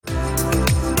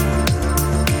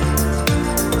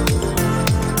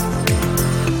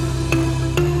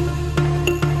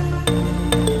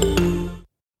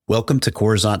Welcome to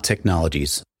Coruzant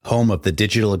Technologies, home of the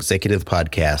Digital Executive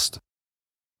Podcast.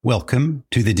 Welcome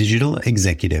to the Digital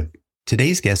Executive.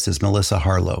 Today's guest is Melissa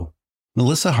Harlow.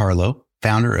 Melissa Harlow,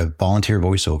 founder of Volunteer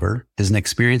Voiceover, is an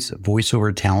experienced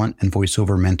voiceover talent and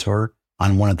voiceover mentor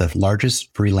on one of the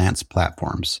largest freelance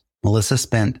platforms. Melissa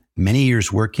spent many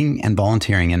years working and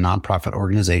volunteering in nonprofit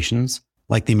organizations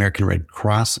like the American Red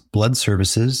Cross, Blood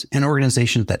Services, and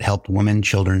organizations that helped women,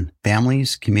 children,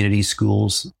 families, communities,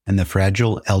 schools, and the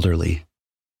fragile elderly.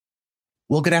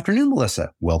 Well, good afternoon,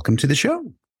 Melissa. Welcome to the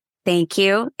show. Thank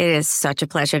you. It is such a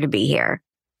pleasure to be here.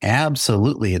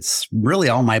 Absolutely. It's really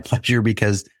all my pleasure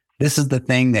because this is the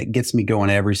thing that gets me going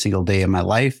every single day of my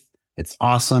life. It's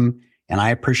awesome. And I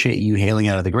appreciate you hailing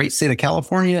out of the great state of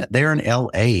California there in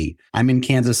LA. I'm in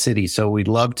Kansas City, so we'd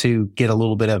love to get a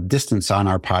little bit of distance on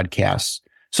our podcast.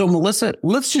 So Melissa,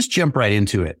 let's just jump right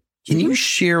into it. Can you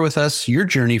share with us your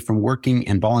journey from working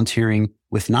and volunteering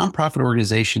with nonprofit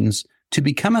organizations to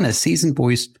becoming a seasoned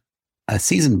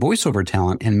voiceover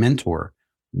talent and mentor?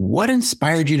 What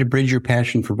inspired you to bridge your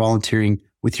passion for volunteering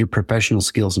with your professional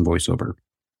skills in voiceover?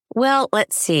 Well,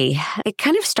 let's see. It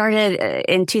kind of started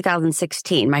in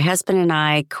 2016. My husband and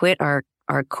I quit our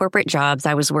corporate jobs.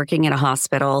 I was working at a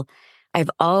hospital. I've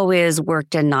always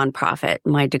worked in nonprofit.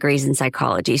 My degree's in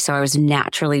psychology, so I was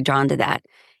naturally drawn to that.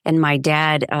 And my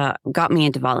dad got me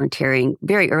into volunteering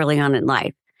very early on in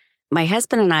life. My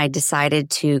husband and I decided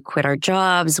to quit our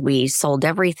jobs. We sold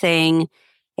everything,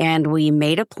 and we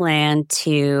made a plan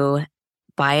to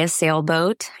buy a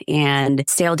sailboat and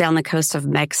sail down the coast of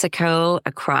Mexico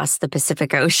across the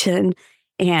Pacific Ocean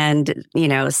and,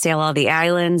 sail all the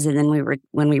islands. And then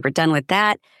when we were done with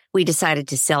that, we decided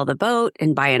to sell the boat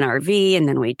and buy an RV. And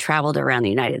then we traveled around the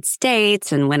United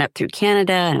States and went up through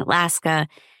Canada and Alaska.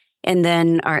 And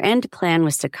then our end plan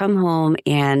was to come home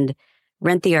and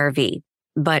rent the RV.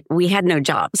 But we had no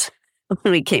jobs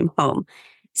when we came home.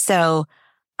 So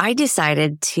I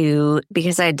decided to,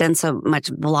 because I had done so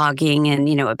much blogging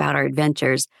and, about our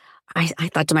adventures, I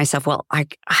thought to myself, well, I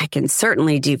can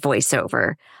certainly do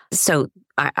voiceover. So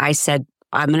I said,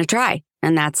 I'm going to try.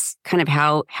 And that's kind of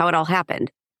how it all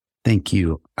happened. Thank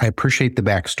you. I appreciate the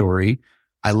backstory.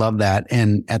 I love that.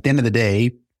 And at the end of the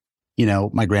day,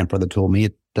 my grandfather told me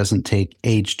it doesn't take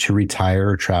age to retire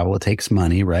or travel. It takes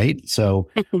money, right? So,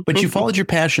 but you followed your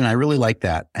passion. I really like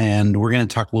that. And we're going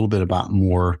to talk a little bit about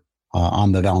more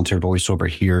on the volunteer voiceover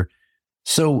here.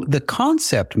 So the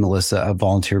concept, Melissa, of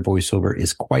volunteer voiceover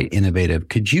is quite innovative.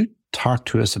 Could you talk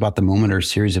to us about the moment or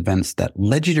series of events that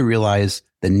led you to realize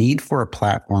the need for a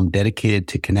platform dedicated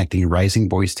to connecting rising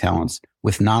voice talents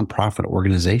with nonprofit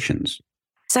organizations?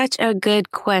 Such a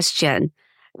good question.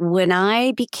 When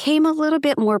I became a little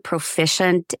bit more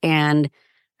proficient and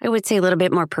I would say a little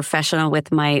bit more professional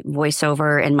with my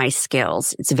voiceover and my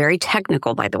skills, it's very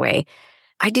technical, by the way,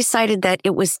 I decided that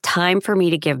it was time for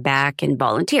me to give back and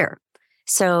volunteer.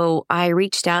 So I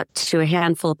reached out to a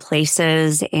handful of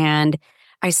places and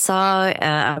I saw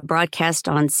a broadcast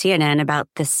on CNN about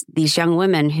these young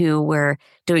women who were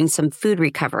doing some food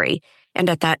recovery. And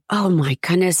I thought, oh my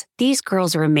goodness, these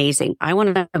girls are amazing. I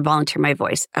want to volunteer my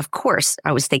voice. Of course,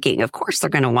 I was thinking, of course they're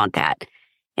going to want that.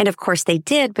 And of course they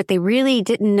did, but they really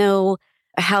didn't know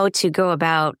how to go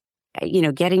about,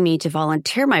 getting me to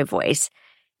volunteer my voice.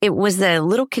 It was a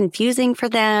little confusing for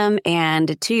them.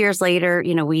 And 2 years later,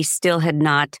 we still had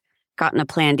not gotten a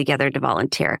plan together to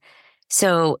volunteer.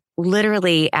 So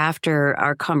literally after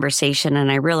our conversation,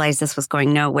 and I realized this was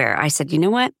going nowhere, I said, you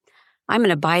know what? I'm going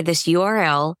to buy this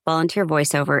URL, Volunteer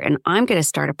Voiceover, and I'm going to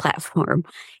start a platform.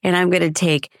 And I'm going to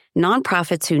take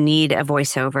nonprofits who need a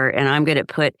voiceover, and I'm going to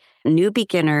put new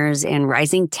beginners and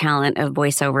rising talent of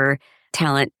voiceover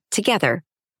talent together.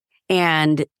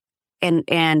 And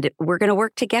we're going to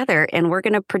work together and we're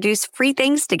going to produce free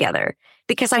things together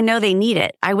because I know they need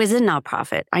it. I was in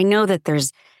nonprofit. I know that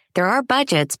there are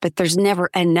budgets, but there's never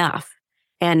enough.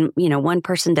 And, one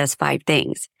person does 5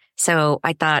 things. So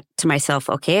I thought to myself,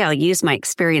 okay, I'll use my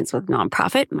experience with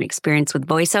nonprofit, my experience with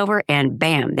voiceover, and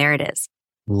bam, there it is.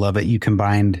 Love it. You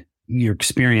combined your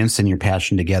experience and your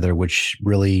passion together, which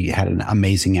really had an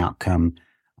amazing outcome.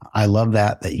 I love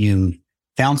that you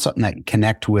found something that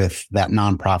connect with that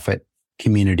nonprofit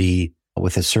community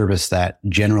with a service that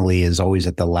generally is always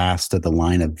at the last of the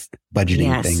line of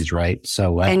budgeting things, right?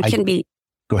 So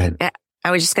go ahead. I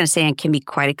was just going to say, it can be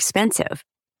quite expensive.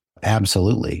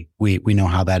 Absolutely. We know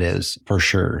how that is for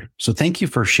sure. So thank you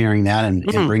for sharing that and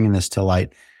bringing this to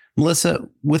light. Melissa,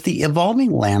 with the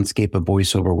evolving landscape of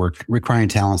voiceover work requiring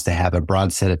talents to have a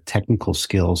broad set of technical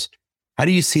skills, how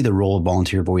do you see the role of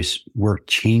volunteer voice work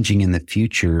changing in the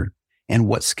future? And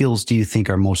what skills do you think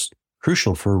are most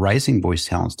crucial for rising voice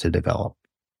talents to develop?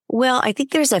 Well, I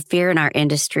think there's a fear in our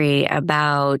industry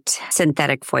about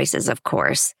synthetic voices, of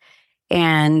course.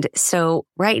 And so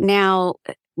right now,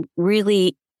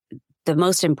 really the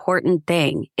most important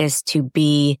thing is to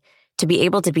be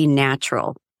able to be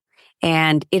natural.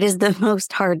 And it is the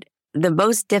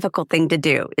most difficult thing to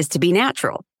do is to be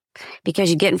natural, because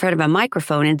you get in front of a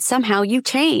microphone and somehow you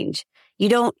change.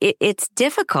 It's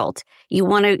difficult. You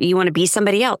want to be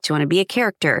somebody else. You want to be a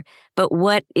character. But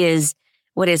what is,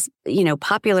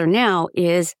 popular now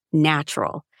is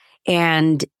natural.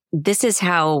 And this is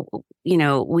how,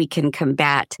 we can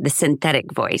combat the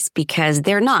synthetic voice, because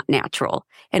they're not natural.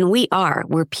 And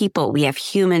we're people. We have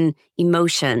human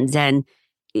emotions, and,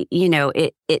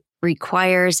 it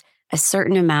requires a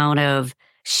certain amount of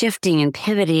shifting and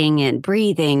pivoting and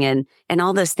breathing and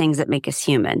all those things that make us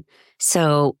human.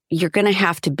 So you're going to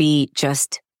have to be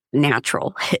just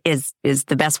natural is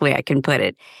the best way I can put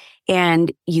it.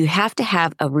 And you have to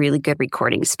have a really good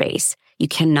recording space. You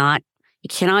cannot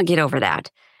get over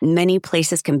that. Many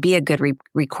places can be a good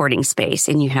recording space,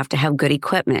 and you have to have good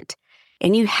equipment,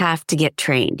 and you have to get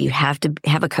trained. You have to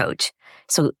have a coach.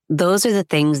 So those are the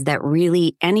things that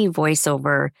really any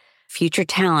voiceover future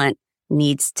talent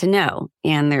needs to know.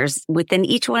 And within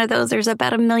each one of those, there's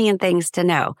about 1 million things to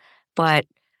know. But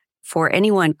for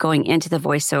anyone going into the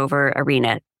voiceover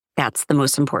arena, that's the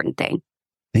most important thing.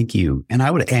 Thank you. And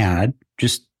I would add,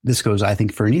 this goes, I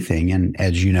think, for anything. And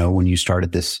as you know, when you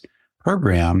started this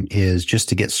program, is just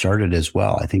to get started as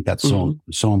well. I think that's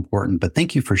so important. But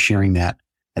thank you for sharing that.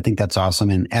 I think that's awesome.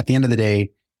 And at the end of the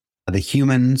day, the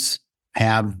humans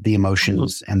have the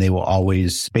emotions, and they will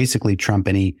always basically trump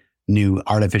any new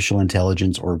artificial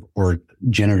intelligence or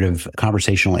generative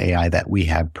conversational AI that we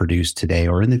have produced today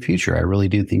or in the future. I really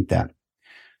do think that.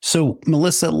 So,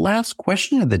 Melissa, last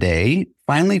question of the day.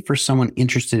 Finally, for someone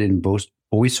interested in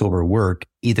voiceover work,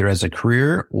 either as a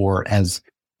career or as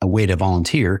a way to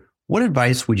volunteer, what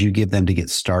advice would you give them to get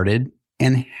started?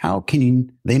 And how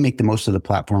can they make the most of the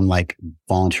platform like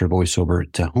Volunteer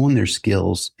Voiceover to hone their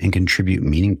skills and contribute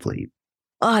meaningfully?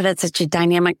 Oh, that's such a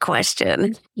dynamic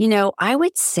question. I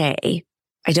would say,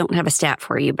 I don't have a stat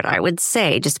for you, but I would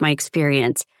say, just my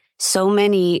experience, so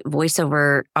many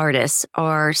voiceover artists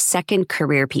are second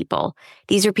career people.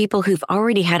 These are people who've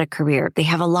already had a career. They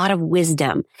have a lot of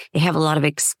wisdom. They have a lot of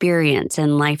experience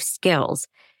and life skills.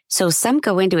 So some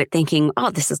go into it thinking, oh,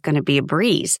 this is going to be a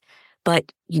breeze.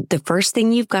 But the first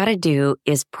thing you've got to do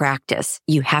is practice.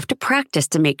 You have to practice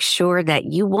to make sure that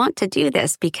you want to do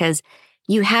this, because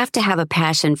you have to have a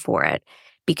passion for it,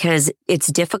 because it's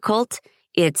difficult.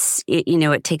 It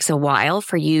takes a while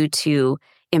for you to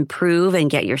improve and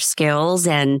get your skills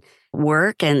and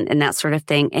work and that sort of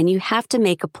thing. And you have to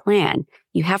make a plan.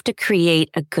 You have to create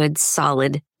a good,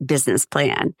 solid business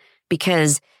plan,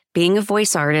 because being a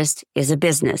voice artist is a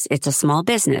business. It's a small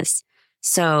business.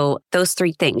 So those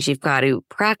 3 things, you've got to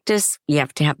practice, you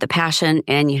have to have the passion,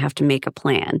 and you have to make a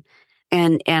plan.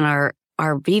 And our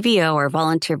VVO, our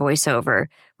volunteer voiceover,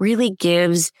 really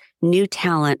gives new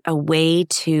talent a way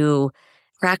to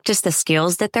practice the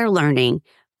skills that they're learning,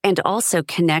 and also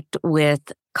connect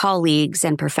with colleagues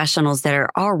and professionals that are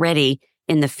already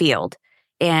in the field.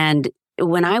 And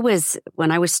when I was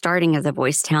starting as a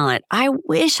voice talent, I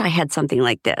wish I had something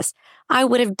like this. I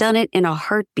would have done it in a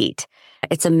heartbeat.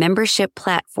 It's a membership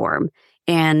platform,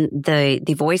 and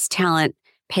the voice talent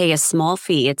pay a small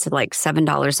fee. It's like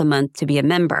 $7 a month to be a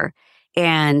member.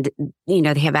 And,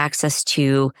 they have access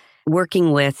to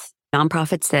working with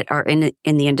nonprofits that are in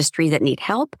the industry that need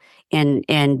help, and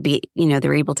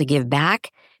they're able to give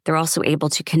back. They're also able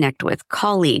to connect with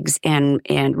colleagues and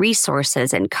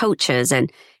resources and coaches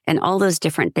and all those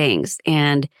different things.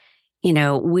 And,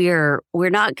 we're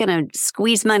not going to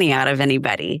squeeze money out of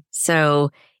anybody.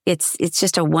 So it's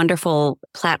just a wonderful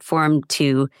platform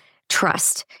to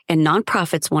trust, and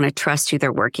nonprofits want to trust who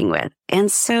they're working with. And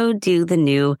so do the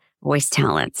new voice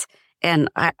talents. And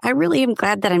I really am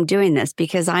glad that I'm doing this,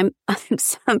 because I'm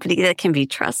somebody that can be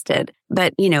trusted.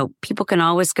 But, people can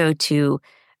always go to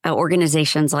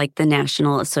organizations like the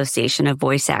National Association of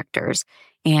Voice Actors,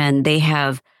 and they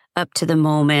have up to the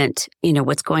moment,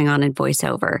 what's going on in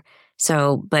voiceover.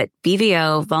 So, but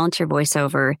VVO, Volunteer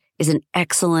Voiceover, is an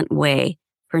excellent way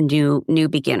for new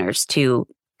beginners to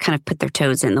kind of put their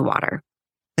toes in the water.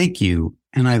 Thank you.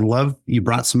 And I love you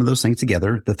brought some of those things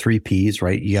together, the 3 Ps,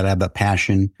 right? You got to have that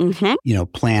passion,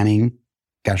 planning.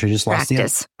 Gosh, I just lost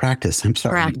the practice. I'm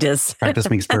sorry. Practice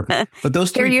makes perfect. But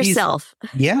those 3 Ps. yourself.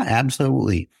 Yeah,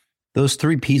 absolutely. Those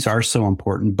 3 Ps are so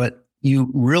important. But you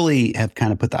really have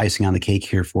kind of put the icing on the cake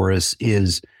here for us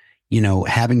is,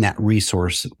 having that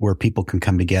resource where people can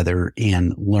come together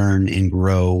and learn and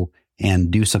grow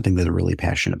and do something that they're really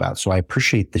passionate about. So I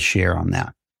appreciate the share on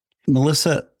that.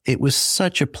 Melissa, it was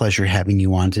such a pleasure having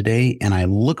you on today, and I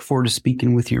look forward to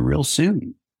speaking with you real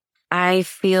soon. I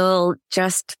feel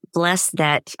just blessed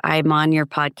that I'm on your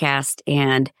podcast,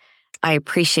 and I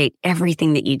appreciate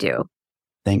everything that you do.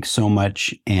 Thanks so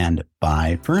much, and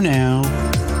bye for now.